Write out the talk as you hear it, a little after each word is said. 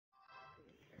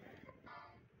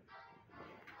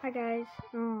Hi guys,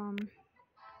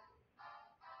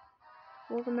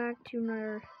 welcome back to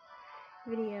another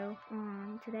video.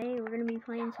 Today we're gonna be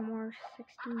playing some more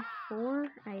 64.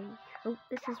 I hope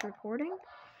this is recording.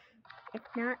 If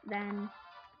not, then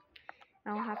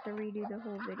I'll have to redo the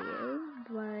whole video,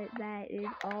 but that is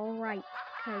alright,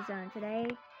 because today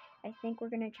I think we're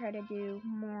gonna try to do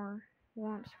more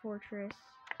Whomp's Fortress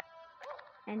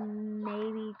and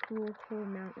maybe Cool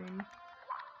Mountain.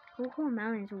 Cool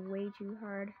Mountain is way too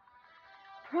hard.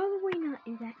 Probably not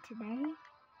do that today,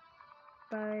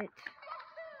 but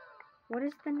what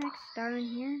is the next star in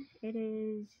here? It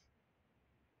is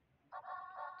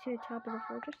to the top of the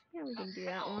fortress. Yeah, we can do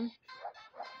that one.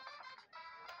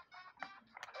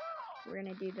 We're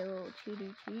gonna do the little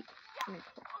cheaty cheat.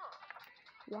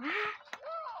 What?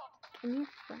 Can you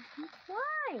fucking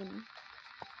climb?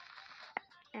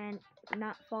 And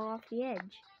not fall off the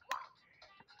edge.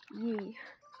 Yee.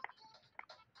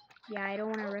 Yeah, I don't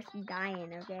want to risk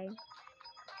dying, okay?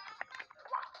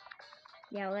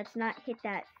 Yeah, let's not hit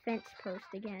that fence post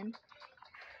again.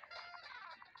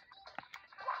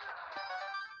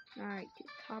 Alright, to the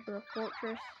top of the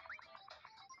fortress.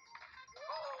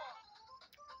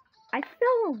 I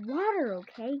fell in water,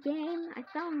 okay, game? I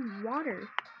fell in water.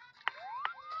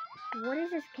 What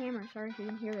is this camera? Sorry if you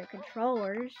can hear the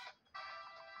controllers.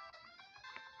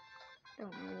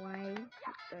 Don't know why it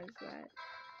does that.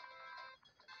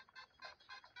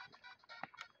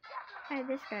 How did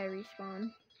this guy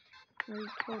respawn? Or we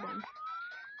killed him.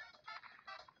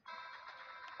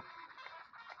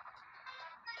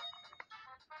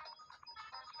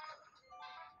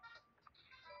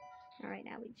 Alright,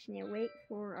 now we just need to wait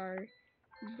for our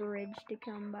bridge to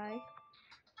come by.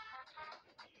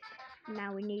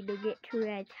 Now we need to get to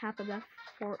the top of the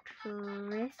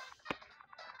fortress.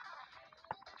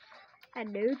 Hi,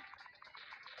 dude.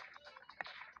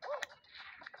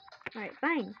 Alright,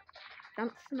 bang.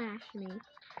 Don't smash me.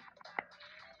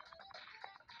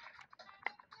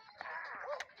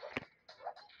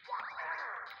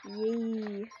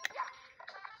 Yee.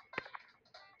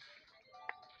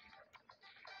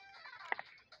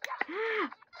 Ah!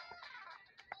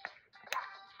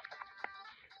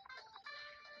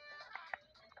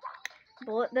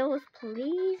 Bullet bills,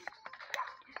 please.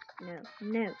 No,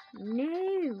 no,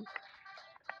 no.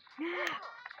 No.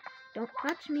 Don't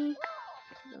touch me.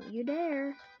 Don't you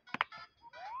dare.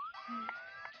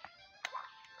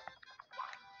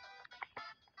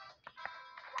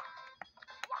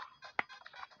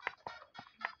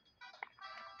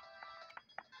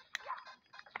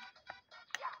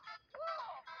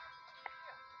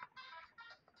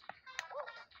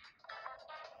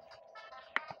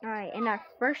 Alright, and our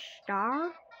first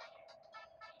star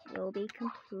will be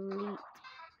complete.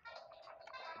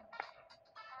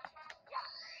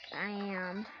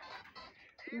 Bam.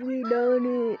 We done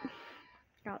it.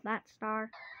 Got that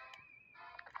star.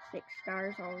 6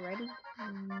 stars already.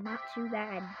 Not too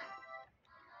bad.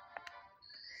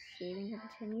 Save and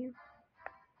continue.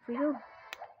 If we go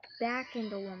back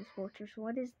into Whomp's Fortress,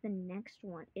 what is the next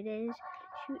one? It is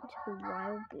shoot into the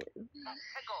wild blue.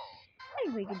 I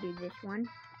think we could do this one.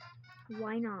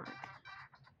 Why not?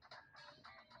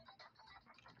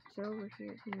 It's over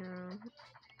here. No.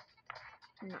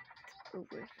 Not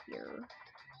over here.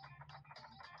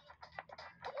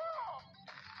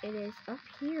 It is up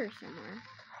here somewhere.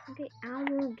 Okay,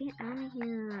 owl, get out of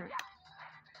here.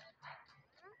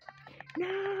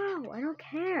 No, I don't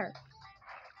care.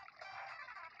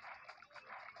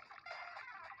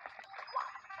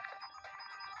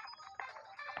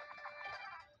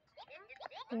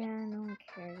 Yeah, no one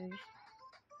cares.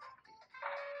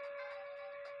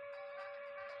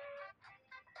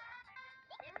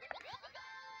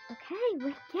 Okay, we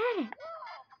get it.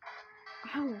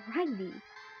 Alrighty. This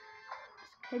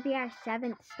could be our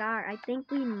 7th star. I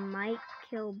think we might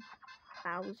kill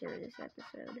Bowser this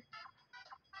episode.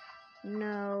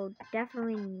 No,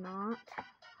 definitely not.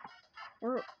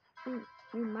 Or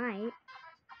we might.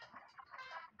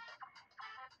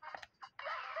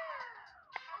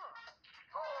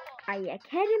 Are you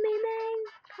kidding me, man?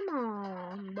 Come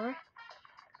on, bruh.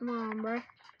 Come on, bruh.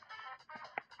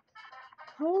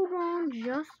 Hold on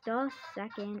just a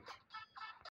second.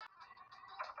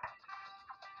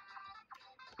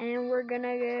 And we're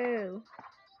gonna go.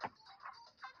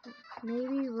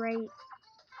 Maybe right.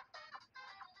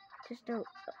 Just a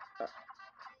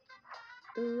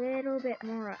little bit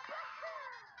more up.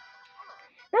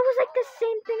 That was like the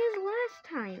same thing as last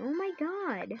time. Oh my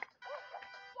god.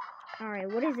 Alright,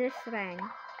 what is this thing?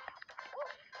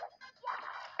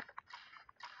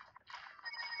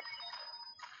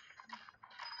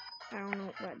 I don't know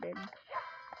what that did.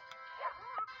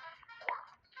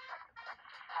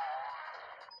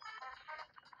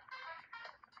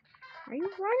 Are you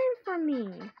running from me?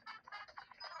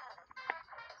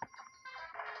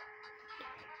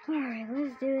 Alright,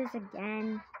 let's do this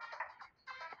again.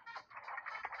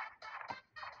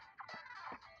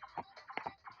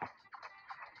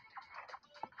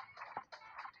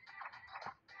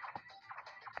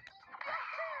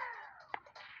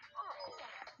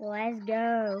 Let's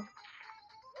go.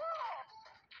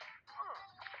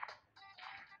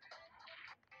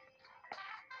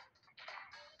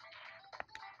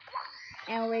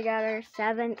 And we got our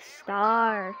 7th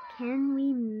star. Can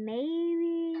we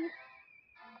maybe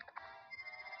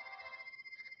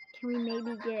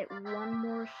get one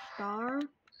more star?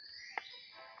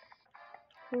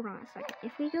 Hold on a second.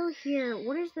 If we go here,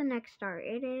 what is the next star?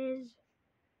 It is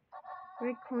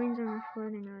red coins on a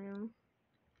floating isle.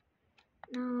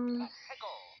 No.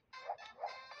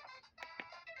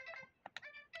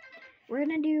 We're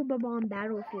gonna do Bob-omb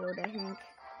Battlefield, I think.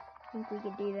 I think we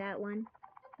could do that one.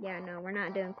 Yeah, no, we're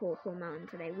not doing Cool Mountain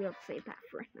today. We'll save that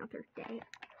for another day.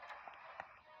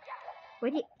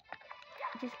 Would you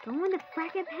just go into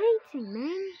fracking painting,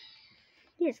 man?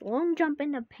 Yes, long jump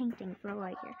into painting for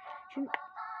like here.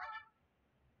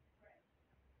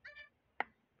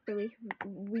 Really,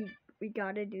 we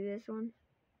gotta do this one.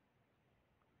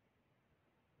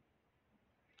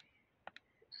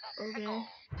 Okay.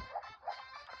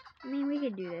 I mean, we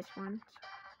could do this one.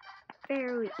 It's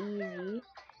fairly easy.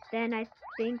 Then I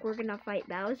think we're gonna fight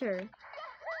Bowser.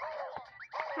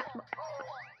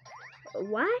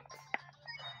 What?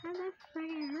 How that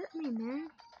freaking hurt me, man?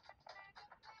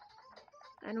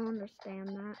 I don't understand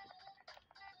that.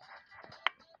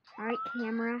 Alright,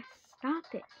 camera, stop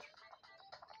it.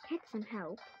 Get some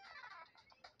help.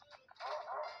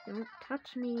 Don't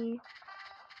touch me.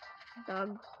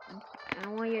 Dog. I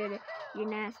don't want your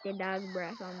nasty dog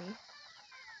breath on me.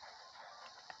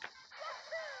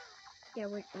 Yeah,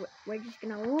 we're just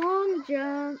gonna long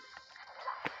jump.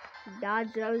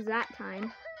 Dodge those that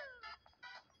time.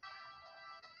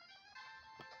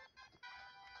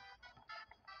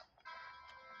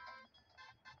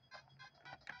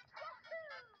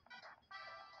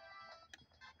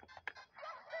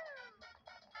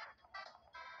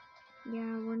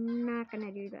 Yeah, we're not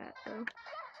gonna do that though.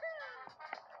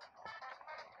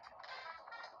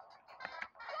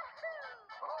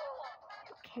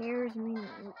 Who cares me?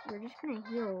 We're just gonna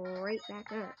heal right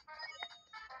back up.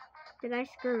 Did I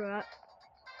screw up?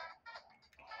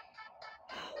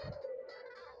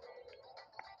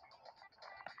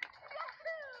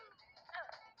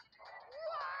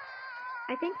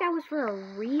 I think that was for a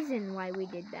reason why we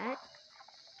did that.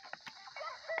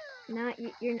 No,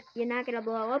 you're not gonna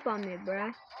blow up on me,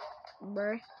 bruh.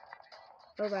 Oh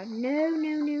god.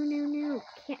 No.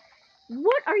 Can't.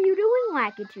 What are you doing,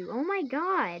 Lakitu? Oh my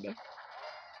god.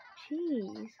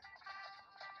 Jeez.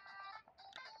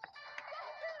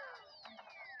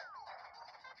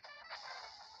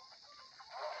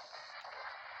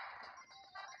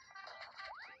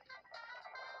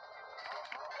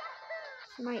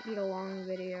 This might be a long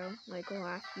video, like the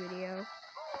last video.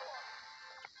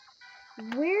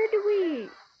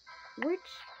 Which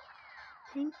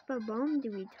pink Bob-omb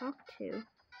do we talk to?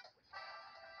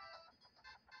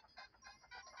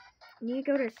 Need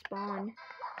to go to spawn.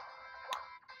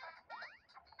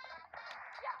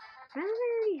 I don't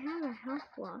already have a health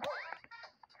loss.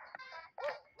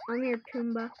 I'm here,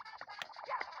 Pumbaa.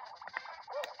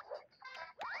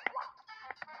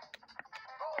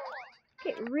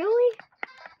 Okay, really?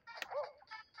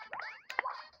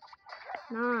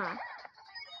 Nah.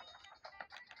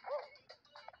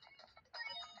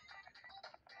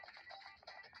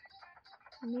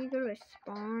 I need to go to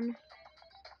spawn,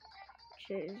 which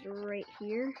is right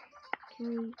here. Can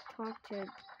we talk to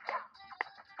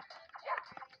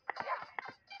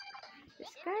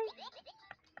this guy?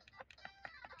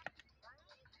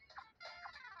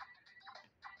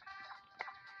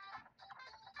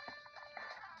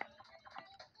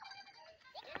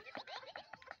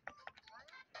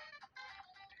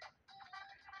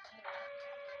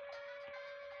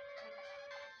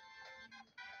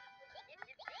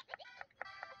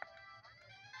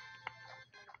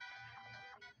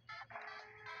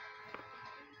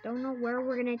 Don't know where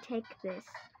we're gonna take this.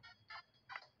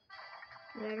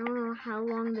 And I don't know how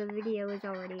long the video is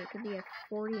already. It could be a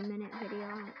 40-minute video. I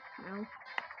don't know.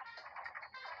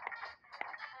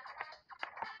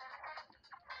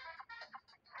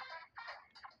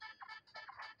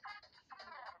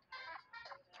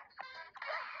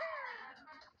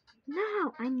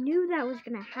 No, I knew that was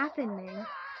gonna happen, man.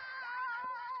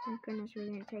 Thank goodness we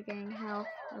didn't take any health.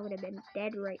 I would have been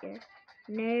dead right there.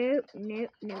 Nope.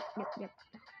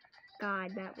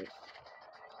 God, that was...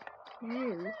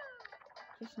 No.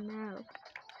 Just now.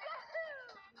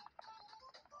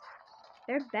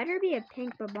 There better be a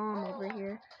pink bomb over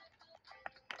here.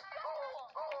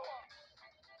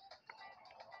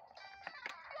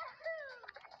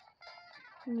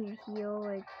 I need to heal,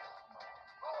 like,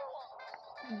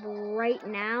 right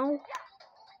now.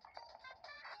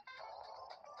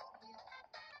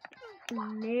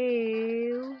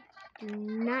 No. Do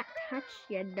not touch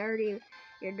your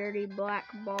dirty black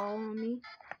ball on me.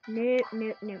 Nope,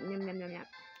 nope, nope, nope, nope, nope, nope.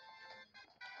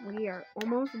 We are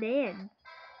almost dead.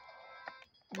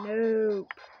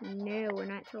 Nope. No, we're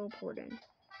not teleporting.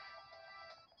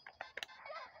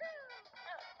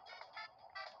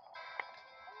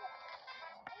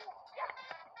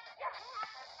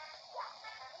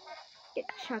 Get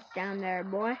chucked down there,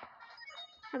 boy.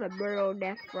 Have a brutal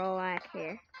death for all I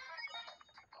care.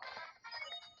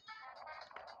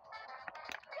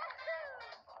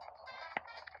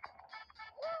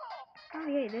 Oh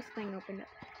yeah, this thing opened up.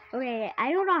 Okay,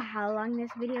 I don't know how long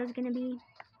this video is gonna be.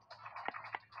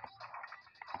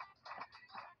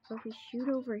 So if we shoot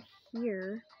over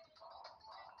here,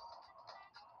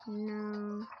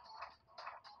 no.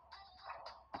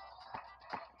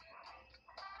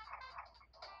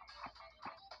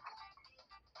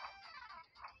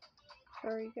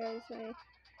 Sorry guys, I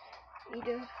need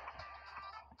to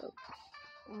focus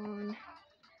on.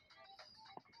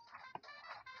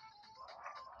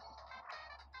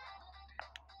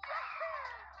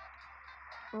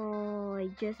 Oh, I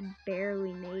just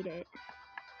barely made it.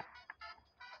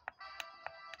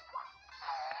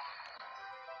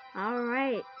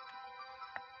 Alright.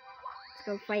 Let's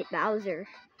go fight Bowser.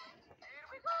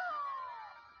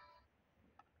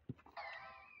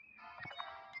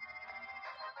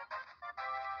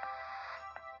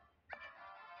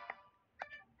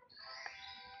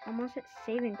 Almost at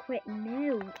save and quit.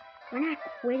 No, we're not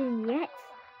quitting yet.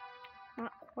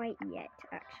 Not quite yet,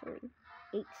 actually.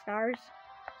 8 stars.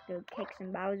 Let's go kick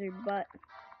some Bowser butt.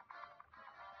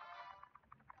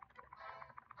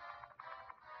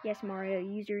 Yes, Mario,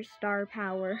 use your star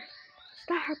power.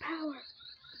 Star power!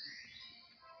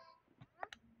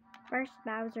 First,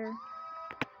 Bowser.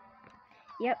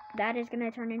 Yep, that is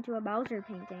gonna turn into a Bowser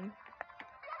painting.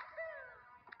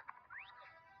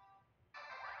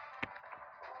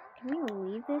 Can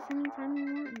we leave this anytime we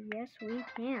want? Yes, we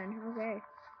can. Okay.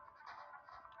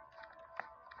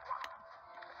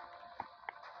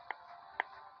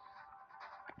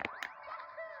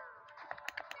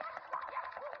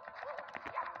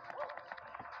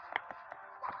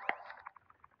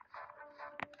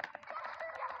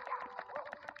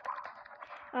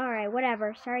 Alright,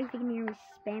 whatever. Sorry if you can hear me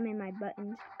spamming my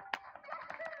buttons.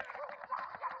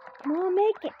 Come on,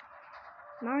 make it!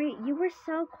 Mario, you were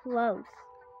so close.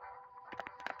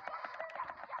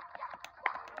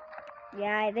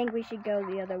 Yeah, I think we should go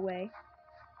the other way.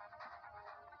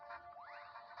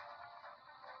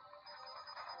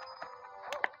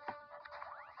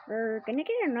 We're gonna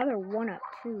get another 1-up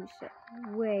too, so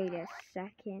wait a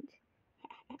second.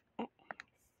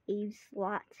 Save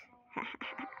slot.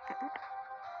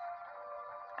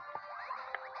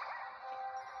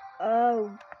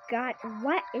 Oh god,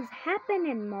 what is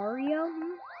happening, Mario?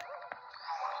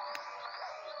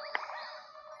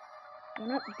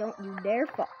 1-up, don't you dare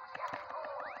fall.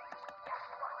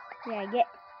 Yeah, get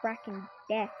fracking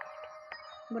death.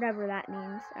 Whatever that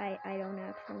means. I don't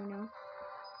actually know.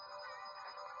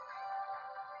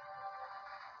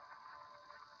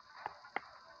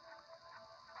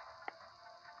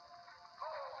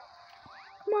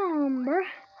 Come on, bruh.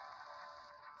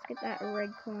 Let's get that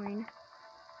red coin.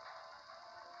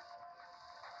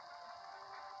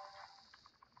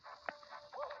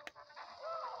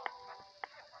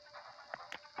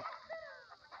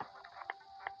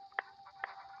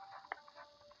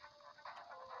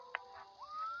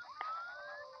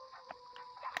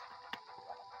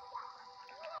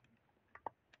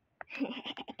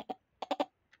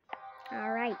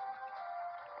 Alright.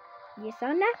 You saw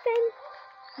nothing?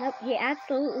 Nope, you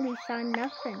absolutely saw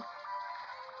nothing.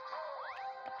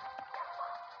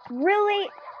 Really?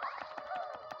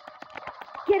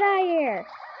 Get out of here!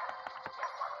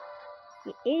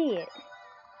 You idiot.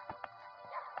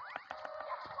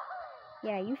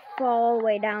 Yeah, you fall all the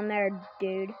way down there,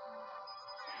 dude.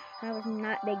 That was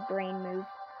not big brain move.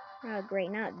 Oh,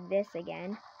 great, not this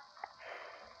again.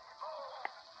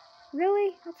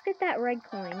 Really? Let's get that red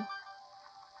coin.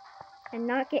 And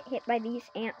not get hit by these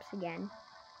amps again.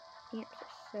 Amps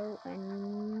are so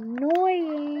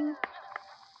annoying.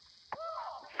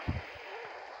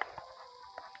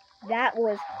 That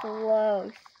was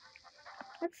close.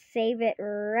 Let's save it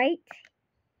right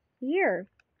here.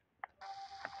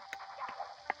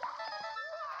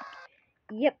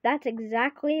 Yep, that's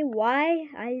exactly why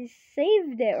I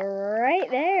saved it right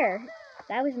there.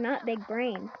 That was not big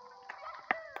brain.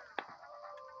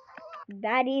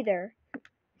 That either.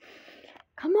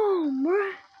 Come on,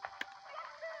 bruh.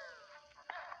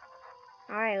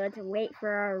 Alright, let's wait for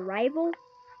our arrival.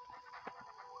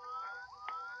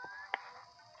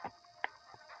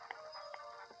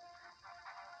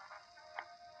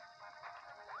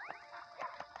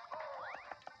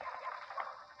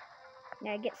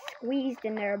 Yeah, get squeezed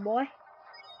in there, boy.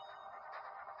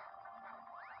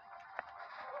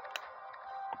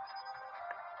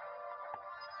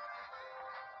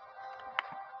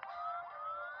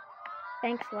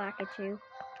 Thanks, Lakitu.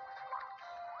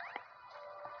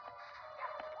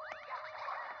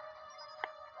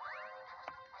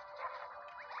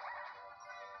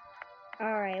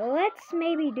 Alright, let's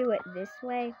maybe do it this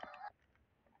way.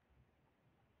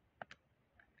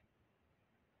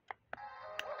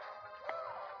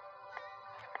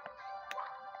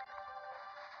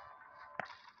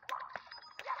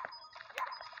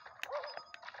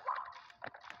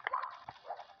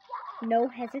 No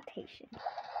hesitation.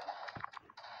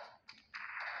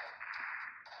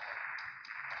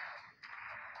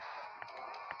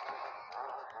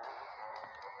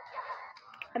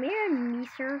 Come here,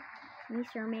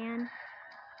 Meeser man.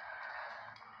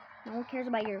 No one cares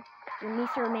about your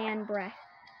Meeser man breath.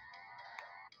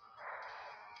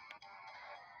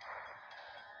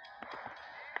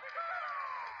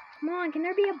 Come on, can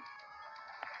there be a...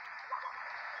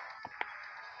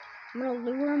 I'm gonna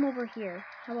lure him over here.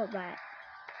 How about that?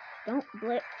 Don't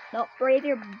breathe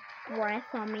your breath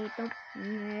on me.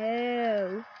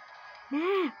 No.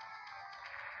 Nah.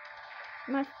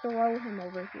 I'm gonna throw him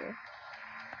over here.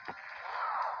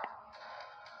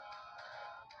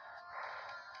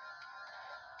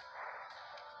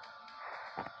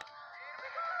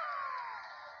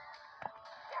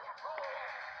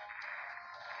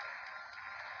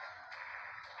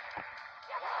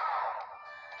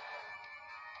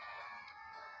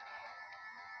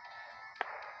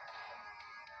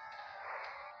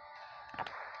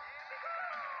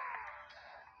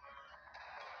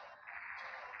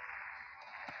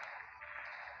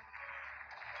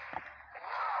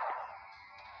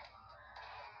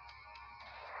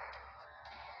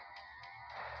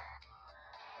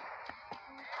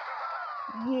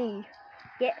 Yee.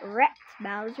 Get wrecked,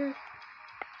 Bowser.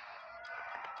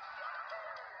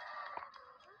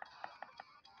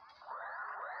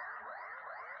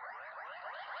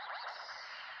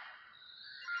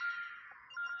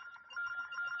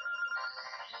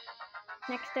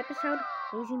 Next episode,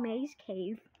 Hazy Maze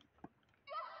Cave.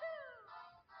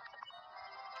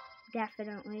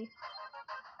 Definitely.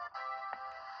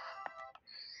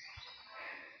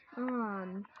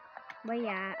 But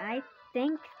yeah, I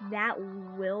think that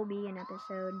will be an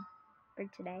episode for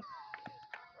today.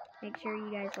 Make sure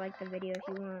you guys like the video if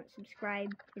you want. Subscribe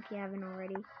if you haven't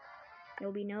already.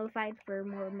 You'll be notified for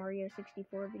more Mario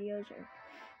 64 videos or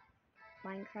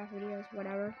Minecraft videos,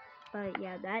 whatever. But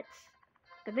yeah, that's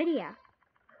the video.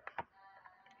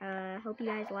 Hope you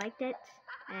guys liked it,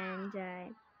 and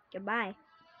goodbye.